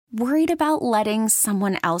Worried about letting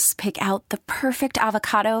someone else pick out the perfect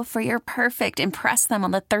avocado for your perfect impress them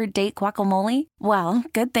on the third date guacamole? Well,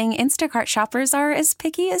 good thing Instacart shoppers are as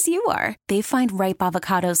picky as you are. They find ripe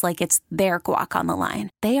avocados like it's their guac on the line.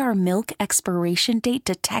 They are milk expiration date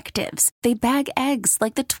detectives. They bag eggs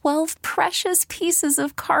like the 12 precious pieces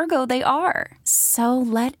of cargo they are. So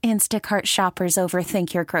let Instacart shoppers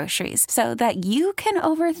overthink your groceries so that you can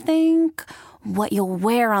overthink what you'll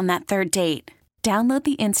wear on that third date. Download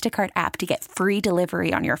the Instacart app to get free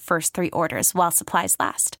delivery on your first 3 orders while supplies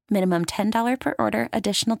last. Minimum $10 per order.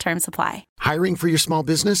 Additional terms apply. Hiring for your small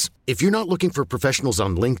business? If you're not looking for professionals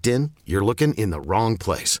on LinkedIn, you're looking in the wrong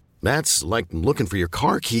place. That's like looking for your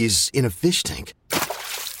car keys in a fish tank.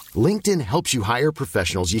 LinkedIn helps you hire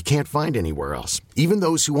professionals you can't find anywhere else, even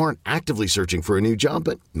those who aren't actively searching for a new job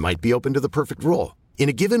but might be open to the perfect role. In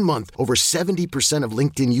a given month, over 70% of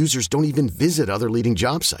LinkedIn users don't even visit other leading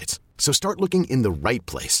job sites. So start looking in the right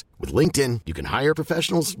place. With LinkedIn, you can hire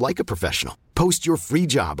professionals like a professional. Post your free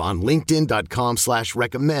job on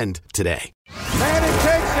linkedin.com/recommend today. Manning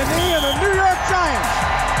takes the knee, and the New York Giants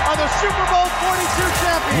are the Super Bowl 42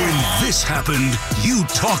 champions. When this happened, you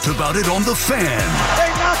talked about it on The Fan. They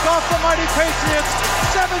knock off the mighty Patriots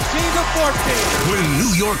 17-14. When New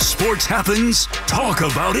York sports happens, talk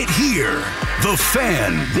about it here. The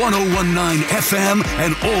Fan, 101.9 FM,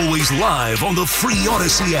 and always live on the free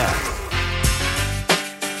Odyssey app.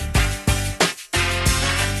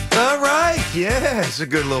 All right, yeah, it's a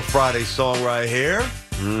good little Friday song right here.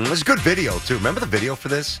 It's a good video, too. Remember the video for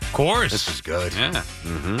this? Of course. This is good. Yeah.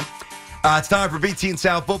 It's time for BT and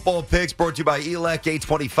South Football Picks, brought to you by ELEC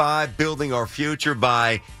 825, building our future,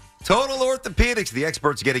 by Total Orthopedics, the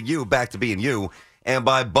experts getting you back to being you, and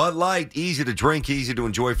by Bud Light, easy to drink, easy to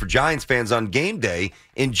enjoy for Giants fans on game day.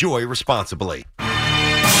 Enjoy responsibly.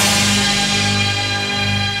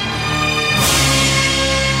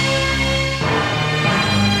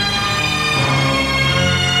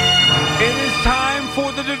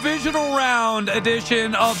 For the divisional round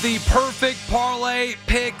edition of the Perfect Parlay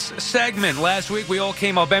Picks segment. Last week, we all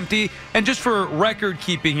came up empty. And just for record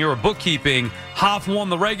keeping here, or bookkeeping, Hoff won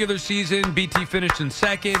the regular season. BT finished in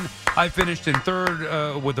second. I finished in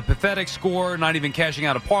third with a pathetic score, not even cashing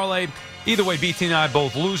out a parlay. Either way, BT and I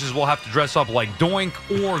both loses. We'll have to dress up like Doink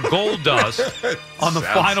or Gold Dust on the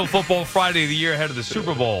final Football Friday of the year ahead of the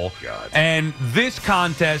Super Bowl. God. And this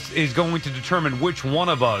contest is going to determine which one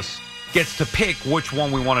of us gets to pick which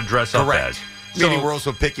one we want to dress up as. Meaning we're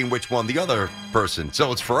also picking which one the other person.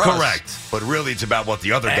 So it's for us. Correct. But really it's about what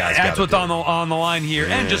the other guys got. That's what's on the line here.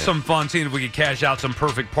 Yeah. And just some fun, seeing if we can cash out some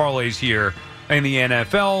perfect parlays here in the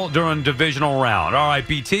NFL during divisional round. All right,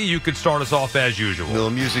 BT, you could start us off as usual. Little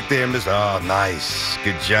music there, Mr. Oh, nice.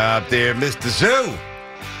 Good job there, Mr. Zoo.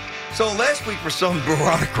 So last week, for some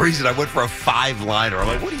moronic reason, I went for a 5-liner. I'm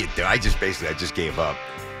like, what are you doing? I just gave up.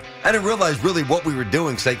 I didn't realize really what we were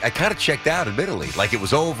doing, because I kind of checked out, admittedly. Like, it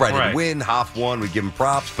was over. I didn't win. Hoff won. We give him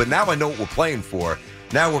props. But now I know what we're playing for.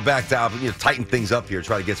 Now we're back to tighten things up here,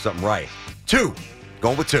 try to get something right. 2.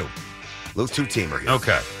 Going with 2. Little 2-teamer here.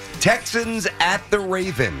 Okay. Texans at the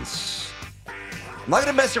Ravens. I'm not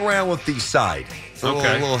going to mess around with the side. It's a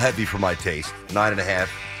little heavy for my taste. 9.5.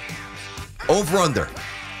 Over-under.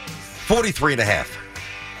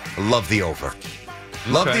 43.5. Love the over.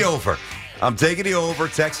 Love the over. I'm taking the over.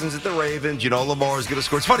 Texans at the Ravens. You know Lamar's going to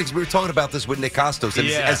score. It's funny because we were talking about this with Nick Costos. And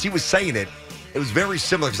as he was saying it, it was very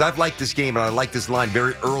similar because I've liked this game and I liked this line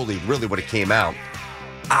very early, really, when it came out.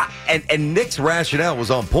 And Nick's rationale was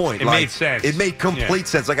on point. It made sense. It made complete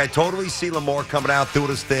sense. Like, I totally see Lamar coming out, doing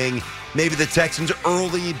his thing. Maybe the Texans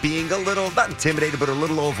early being a little, not intimidated, but a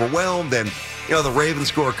little overwhelmed. And, the Ravens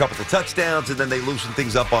score a couple of touchdowns, and then they loosen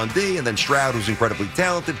things up on D. And then Stroud, who's incredibly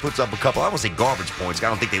talented, puts up a couple, I won't say garbage points. I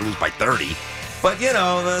don't think they lose by 30. But,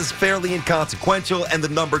 that's fairly inconsequential, and the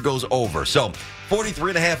number goes over. So,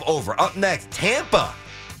 43.5 over. Up next, Tampa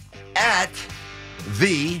at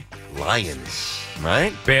the Lions.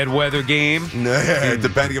 Right? Bad weather game.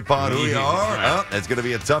 Depending upon who you are. It's going to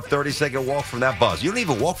be a tough 30-second walk from that bus. You don't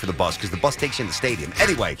even walk for the bus because the bus takes you in the stadium.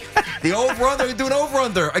 Anyway, the over-under, you do an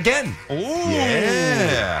over-under again. Ooh.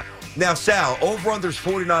 Yeah. Now, Sal, over-under is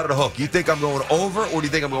 49 at a hook. You think I'm going over, or do you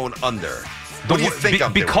think I'm going under? What do you think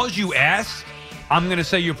I'm doing? Because you asked, I'm going to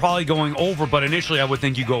say you're probably going over, but initially I would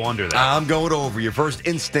think you go under that. I'm going over. Your first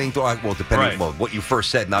instinct, depending on what you first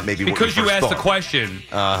said, not maybe what you first thought. Because you asked the question,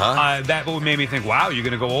 that made me think, wow, you're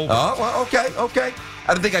going to go over. Oh, well, okay.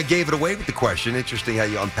 I don't think I gave it away with the question. Interesting how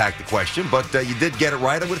you unpacked the question, but you did get it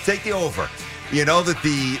right. I'm going to take the over. You know that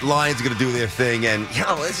the Lions are going to do their thing, and,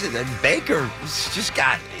 listen, Baker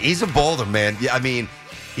he's a baller, man. Yeah, I mean,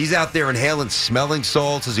 He's out there inhaling smelling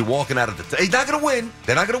salts as he's walking out of the... He's not going to win.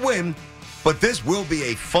 They're not going to win. But this will be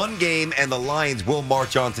a fun game, and the Lions will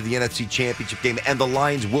march on to the NFC Championship game, and the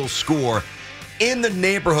Lions will score in the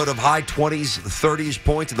neighborhood of high 20s, 30-ish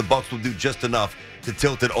points, and the Bucs will do just enough to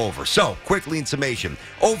tilt it over. So, quickly in summation,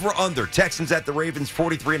 over, under, Texans at the Ravens,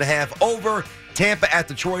 43.5, over, Tampa at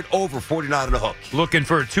Detroit, over 49.5. Looking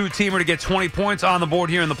for a two-teamer to get 20 points on the board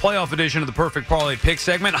here in the playoff edition of the Perfect Parlay Pick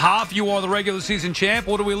segment. Hoff, you are the regular season champ.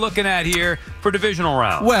 What are we looking at here for divisional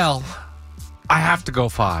round? Well, I have to go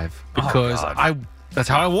 5 because that's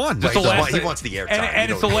how I won. He wants the airtime. And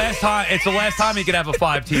it's the last time. It's the last time he could have a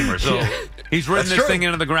 5-teamer. So he's ridden this thing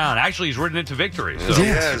into the ground. Actually, he's ridden it to victory. So.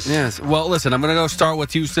 Yes. Well, listen, I'm going to go start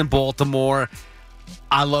with Houston, Baltimore.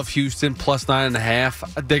 I love Houston plus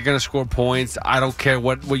 9.5. They're going to score points. I don't care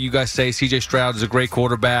what you guys say. C.J. Stroud is a great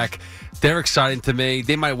quarterback. They're exciting to me.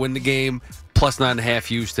 They might win the game. Plus 9.5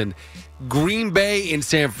 Houston. Green Bay in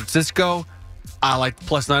San Francisco. I like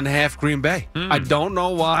plus 9.5 Green Bay. I don't know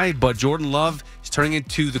why, but Jordan Love is turning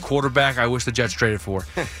into the quarterback I wish the Jets traded for.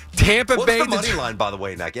 Tampa Bay. What's the money line, by the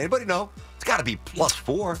way, in that game? Anybody know? It's got to be plus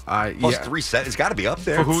 4, plus 3 set. It's got to be up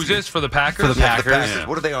there. For who's this? For the Packers? For the Packers. Yeah.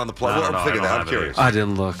 What are they on the play? I'm figuring that. I'm curious. I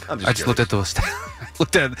didn't look. I just looked at those.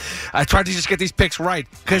 I tried to just get these picks right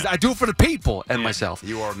because I do it for the people and myself.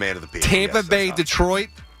 You are a man of the people. Tampa Bay, Detroit.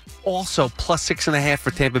 Also, plus 6.5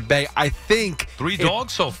 for Tampa Bay. I think 3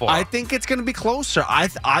 dogs so far. I think it's going to be closer.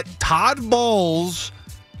 Todd Bowles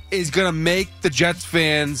is going to make the Jets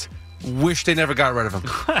fans wish they never got rid of him.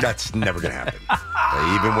 That's never going to happen.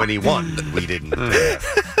 Even when he won, we didn't.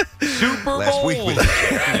 Super Bowl. Last week we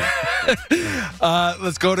didn't.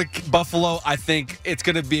 Let's go to Buffalo. I think it's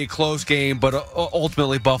going to be a close game, but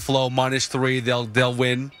ultimately Buffalo minus 3. They'll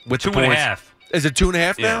win with 2.5. Is it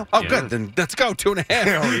 2.5 now? Yeah, oh, good. Then let's go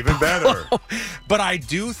 2.5. Or even better. But I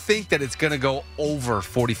do think that it's going to go over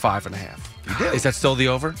 45.5. You do? Is that still the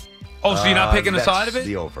over? Oh, so you're not picking the side of it?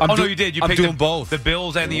 The over. No, you did. You picked doing both. The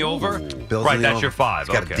Bills and the over? Bills right, and the that's over. your 5.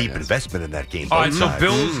 He's got a deep investment in that game. All right, so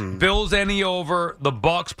sides. Bills and the over, the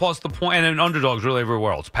Bucs plus the point, and then underdogs really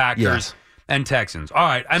everywhere else. Packers and Texans. All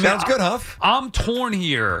right. Sounds good, Huff. I'm torn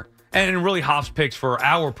here. And really, Hoff's picks for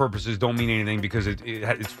our purposes don't mean anything because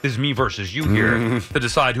it's me versus you here to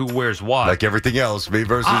decide who wears what. Like everything else, me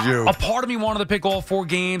versus you. A part of me wanted to pick all 4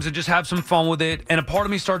 games and just have some fun with it. And a part of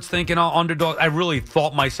me starts thinking, underdog. I really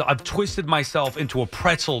thought I've twisted myself into a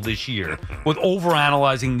pretzel this year with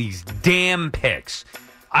overanalyzing these damn picks.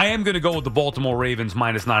 I am going to go with the Baltimore Ravens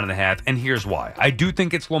minus 9.5, and here's why. I do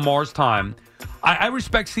think it's Lamar's time. I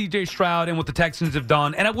respect C.J. Stroud and what the Texans have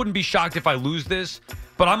done, and I wouldn't be shocked if I lose this.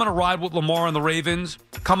 But I'm going to ride with Lamar and the Ravens.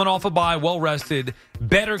 Coming off a bye, well-rested.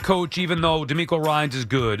 Better coach, even though DeMeco Ryans is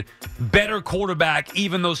good. Better quarterback,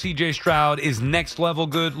 even though C.J. Stroud is next-level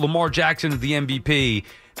good. Lamar Jackson is the MVP.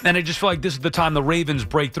 And I just feel like this is the time the Ravens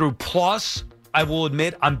break through. Plus, I will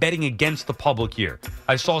admit, I'm betting against the public here.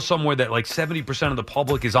 I saw somewhere that like 70% of the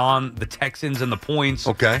public is on the Texans and the points.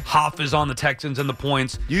 Okay. Hoff is on the Texans and the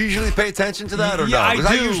points. You usually pay attention to that or Yeah, no? I do.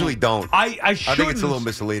 I usually don't. I shouldn't. I think it's a little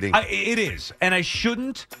misleading. It is. And I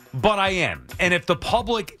shouldn't, but I am. And if the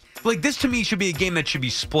public, like this to me should be a game that should be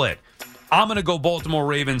split. I'm going to go Baltimore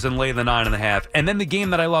Ravens and lay the 9.5. And then the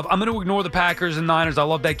game that I love, I'm going to ignore the Packers and Niners. I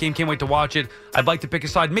love that game. Can't wait to watch it. I'd like to pick a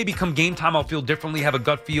side. Maybe come game time, I'll feel differently, have a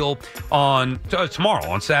gut feel on tomorrow,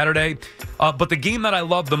 on Saturday. But the game that I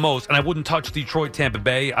love the most, and I wouldn't touch Detroit, Tampa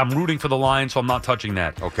Bay. I'm rooting for the Lions, so I'm not touching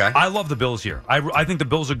that. Okay. I love the Bills here. I think the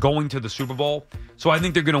Bills are going to the Super Bowl. So I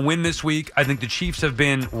think they're going to win this week. I think the Chiefs have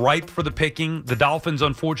been ripe for the picking. The Dolphins,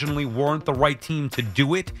 unfortunately, weren't the right team to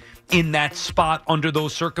do it in that spot under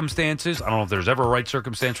those circumstances. I don't know if there's ever a right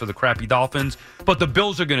circumstance for the crappy Dolphins, but the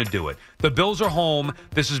Bills are going to do it. The Bills are home.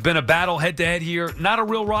 This has been a battle head-to-head here. Not a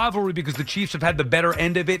real rivalry because the Chiefs have had the better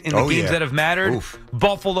end of it in the games that have mattered. Oof.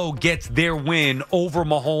 Buffalo gets their win over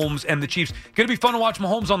Mahomes and the Chiefs. Going to be fun to watch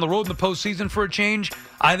Mahomes on the road in the postseason for a change.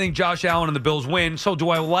 I think Josh Allen and the Bills win. So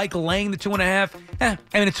do I like laying the 2.5?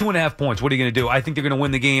 It's 2.5 points. What are you going to do? I think they're going to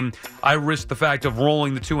win the game. I risk the fact of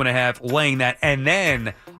rolling the 2.5, laying that, and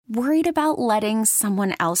then... Worried about letting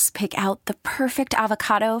someone else pick out the perfect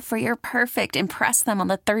avocado for your perfect impress them on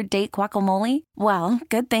the third date guacamole? Well,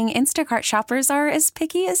 good thing Instacart shoppers are as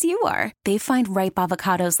picky as you are. They find ripe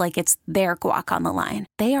avocados like it's their guac on the line.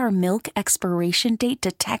 They are milk expiration date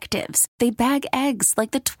detectives. They bag eggs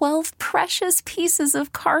like the 12 precious pieces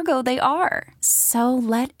of cargo they are. So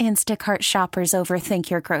let Instacart shoppers overthink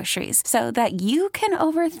your groceries so that you can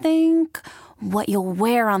overthink what you'll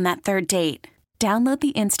wear on that third date. Download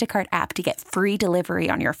the Instacart app to get free delivery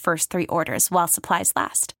on your first 3 orders while supplies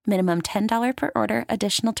last. Minimum $10 per order.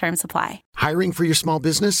 Additional terms apply. Hiring for your small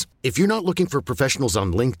business? If you're not looking for professionals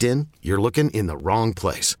on LinkedIn, you're looking in the wrong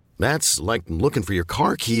place. That's like looking for your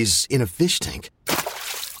car keys in a fish tank.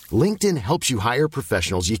 LinkedIn helps you hire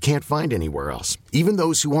professionals you can't find anywhere else, even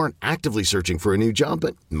those who aren't actively searching for a new job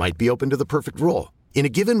but might be open to the perfect role. In a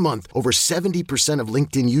given month, over 70% of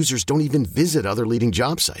LinkedIn users don't even visit other leading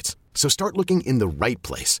job sites. So start looking in the right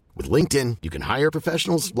place. With LinkedIn, you can hire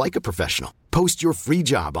professionals like a professional. Post your free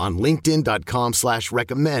job on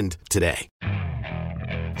linkedin.com/recommend today.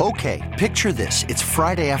 Okay, picture this. It's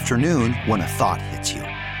Friday afternoon when a thought hits you.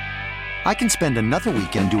 I can spend another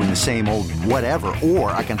weekend doing the same old whatever,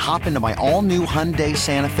 or I can hop into my all-new Hyundai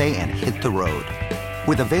Santa Fe and hit the road.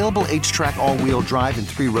 With available H-Track all-wheel drive and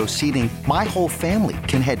 3-row seating, my whole family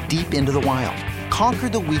can head deep into the wild. Conquer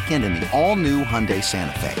the weekend in the all-new Hyundai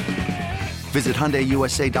Santa Fe. Visit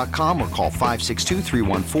HyundaiUSA.com or call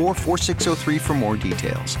 562-314-4603 for more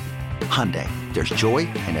details. Hyundai, there's joy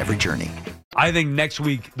in every journey. I think next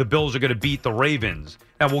week the Bills are going to beat the Ravens,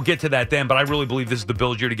 and we'll get to that then, but I really believe this is the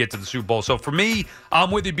Bills' year to get to the Super Bowl. So for me,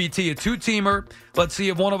 I'm with you, BT, a 2-teamer. Let's see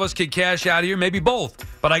if one of us can cash out here, maybe both.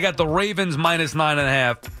 But I got the Ravens minus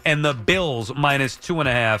 9.5 and the Bills minus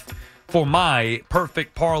 2.5 for my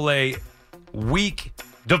perfect parlay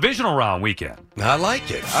divisional round weekend. I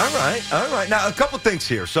like it. All right. Now, a couple things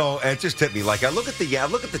here. So it just hit me. Like, I look at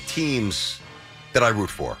the teams that I root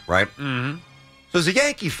for, right? Mm-hmm. So as a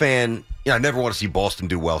Yankee fan, I never want to see Boston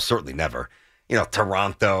do well. Certainly never.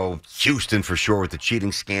 Toronto, Houston for sure with the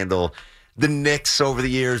cheating scandal. The Knicks over the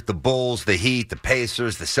years, the Bulls, the Heat, the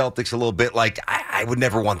Pacers, the Celtics a little bit. Like, I would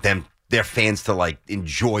never want their fans to, like,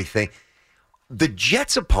 enjoy things. The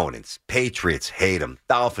Jets' opponents, Patriots, hate them.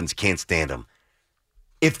 Dolphins can't stand them.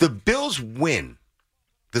 If the Bills win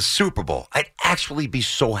the Super Bowl, I'd actually be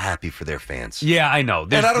so happy for their fans. Yeah, I know.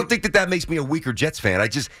 And I don't think that makes me a weaker Jets fan.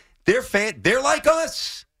 They're like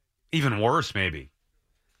us. Even worse, maybe.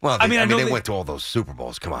 Well, they went to all those Super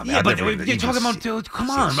Bowls. Come on, man. Yeah, but you're talking about, come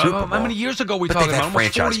on. How many years ago we talking about?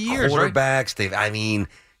 Almost 40 years, quarterbacks. Right?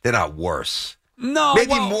 They're not worse. No,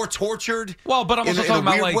 maybe more tortured. Well, but I'm also talking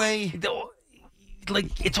about way.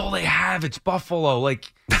 It's all they have. It's Buffalo.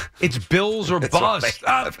 Like, it's Bills or bust.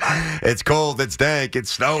 It's cold. It's dank.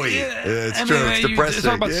 It's snowy. Yeah, it's true. It's depressing.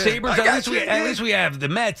 Talk about Sabres. At least we have the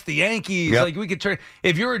Mets, the Yankees. Yep. Like, we could turn.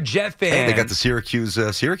 If you're a Jet fan, hey, they got the Syracuse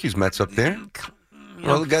Mets up there.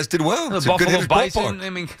 Well, the guys did well. It's Buffalo a good Bison.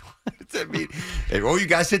 ballpark. You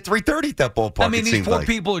guys hit 330 at that ballpark. These poor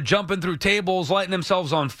people are jumping through tables, lighting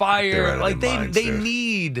themselves on fire. Like they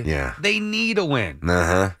need a win.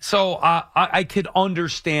 Uh-huh. So I could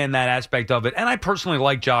understand that aspect of it, and I personally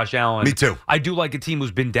like Josh Allen. Me too. I do like a team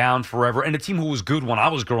who's been down forever, and a team who was good when I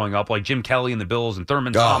was growing up, like Jim Kelly and the Bills, and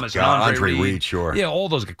Thurman Thomas, and Andre Reed. Sure. Yeah, all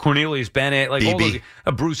those guys. Cornelius Bennett, like all those.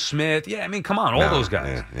 Bruce Smith. Yeah, come on, all those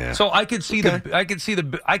guys. Yeah. So I could see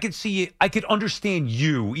I could understand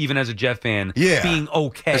you even as a Jet fan being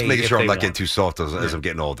okay. Just making sure I'm not getting too soft as I'm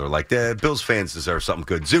getting older. Like, the Bills fans deserve something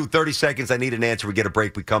good. Zoo, 30 seconds. I need an answer. We get a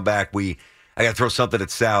break. We come back. I got to throw something at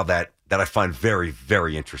Sal that I find very,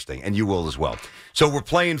 very interesting, and you will as well. So we're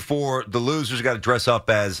playing for the losers who got to dress up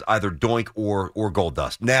as either Doink or Gold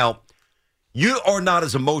Dust. Now, you are not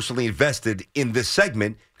as emotionally invested in this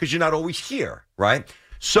segment because you're not always here, right?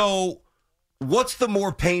 So what's the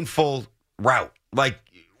more painful route? Like,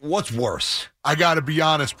 what's worse? I got to be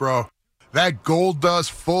honest, bro. That Gold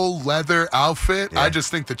Dust full leather outfit, I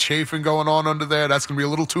just think the chafing going on under there, that's going to be a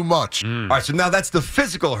little too much. All right, so now that's the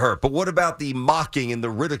physical hurt, but what about the mocking and the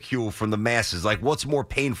ridicule from the masses? Like, what's more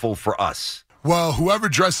painful for us? Well, whoever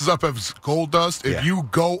dresses up as Gold Dust, if you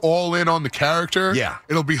go all in on the character,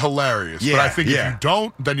 it'll be hilarious. But I think if you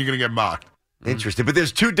don't, then you're going to get mocked. Interesting. But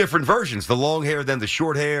there's two different versions, the long hair, then the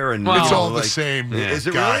short hair. And it's all the same. Is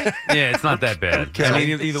it guy. really? Yeah, it's not that bad.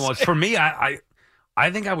 Okay. Either one. For me, I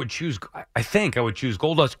think I would choose. I think I would choose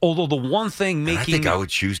Gold Dust. Although the one thing making, I think I would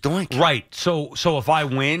choose Doink. Right. So if I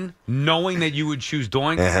win, knowing that you would choose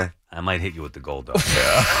Doink, I might hit you with the Gold Dust.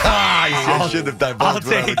 I shouldn't have divulged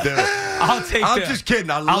what I would do. I'm just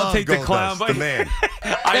kidding. I'll take the clown. Dust, the man.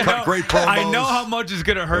 I know, great promos. I know how much it's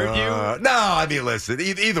going to hurt you. No, I mean, listen,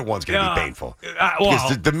 either one's going to be painful.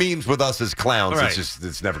 Because the memes with us as clowns,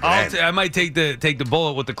 it's never going to end. I might take the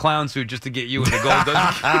bullet with the clown suit just to get you in the Gold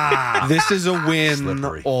Dust. This is a win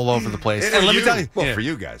all over the place. And let me tell you. Well, for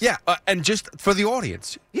you guys. Yeah, and just for the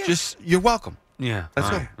audience, you're welcome. Yeah. That's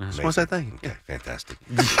all. I just want to say thank you. Okay, fantastic.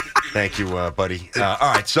 Thank you, buddy. All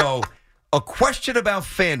right, so a question about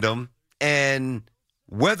fandom and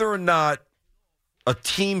whether or not a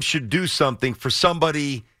team should do something for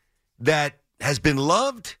somebody that has been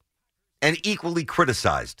loved and equally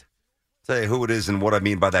criticized. I'll tell you who it is and what I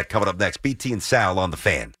mean by that coming up next. BT and Sal on The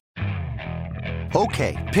Fan.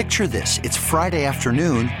 Okay, picture this. It's Friday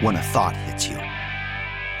afternoon when a thought hits you.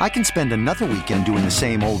 I can spend another weekend doing the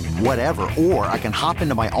same old whatever, or I can hop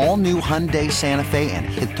into my all-new Hyundai Santa Fe and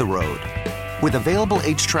hit the road. With available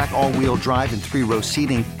H-Track all-wheel drive and 3-row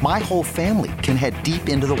seating, my whole family can head deep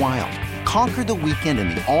into the wild. Conquer the weekend in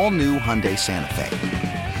the all-new Hyundai Santa Fe.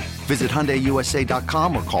 Visit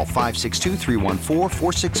HyundaiUSA.com or call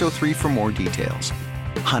 562-314-4603 for more details.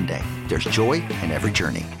 Hyundai, there's joy in every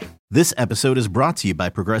journey. This episode is brought to you by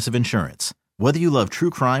Progressive Insurance. Whether you love true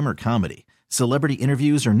crime or comedy, celebrity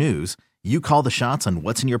interviews or news, you call the shots on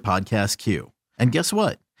what's in your podcast queue. And guess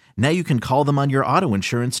what? Now you can call them on your auto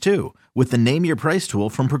insurance too with the Name Your Price tool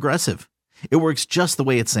from Progressive. It works just the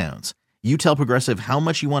way it sounds. You tell Progressive how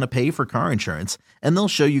much you want to pay for car insurance, and they'll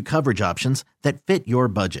show you coverage options that fit your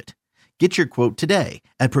budget. Get your quote today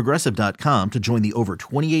at Progressive.com to join the over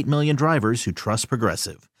 28 million drivers who trust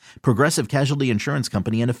Progressive. Progressive Casualty Insurance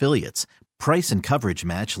Company and Affiliates. Price and coverage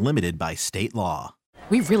match limited by state law.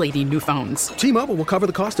 We really need new phones. T-Mobile will cover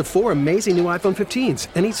the cost of 4 amazing new iPhone 15s,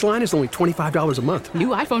 and each line is only $25 a month. New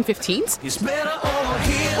iPhone 15s? It's better over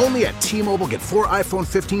here. Only at T-Mobile, get 4 iPhone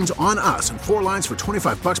 15s on us and 4 lines for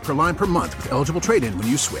 $25 per line per month with eligible trade-in when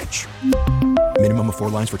you switch. Minimum of 4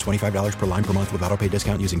 lines for $25 per line per month with autopay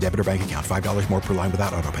discount using debit or bank account. $5 more per line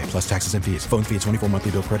without autopay, plus taxes and fees. Phone fee at 24 monthly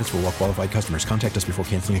bill credits for well-qualified customers. Contact us before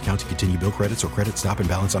canceling account to continue bill credits or credit stop and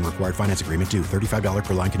balance on required finance agreement due. $35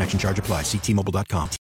 per line connection charge applies. See T-Mobile.com.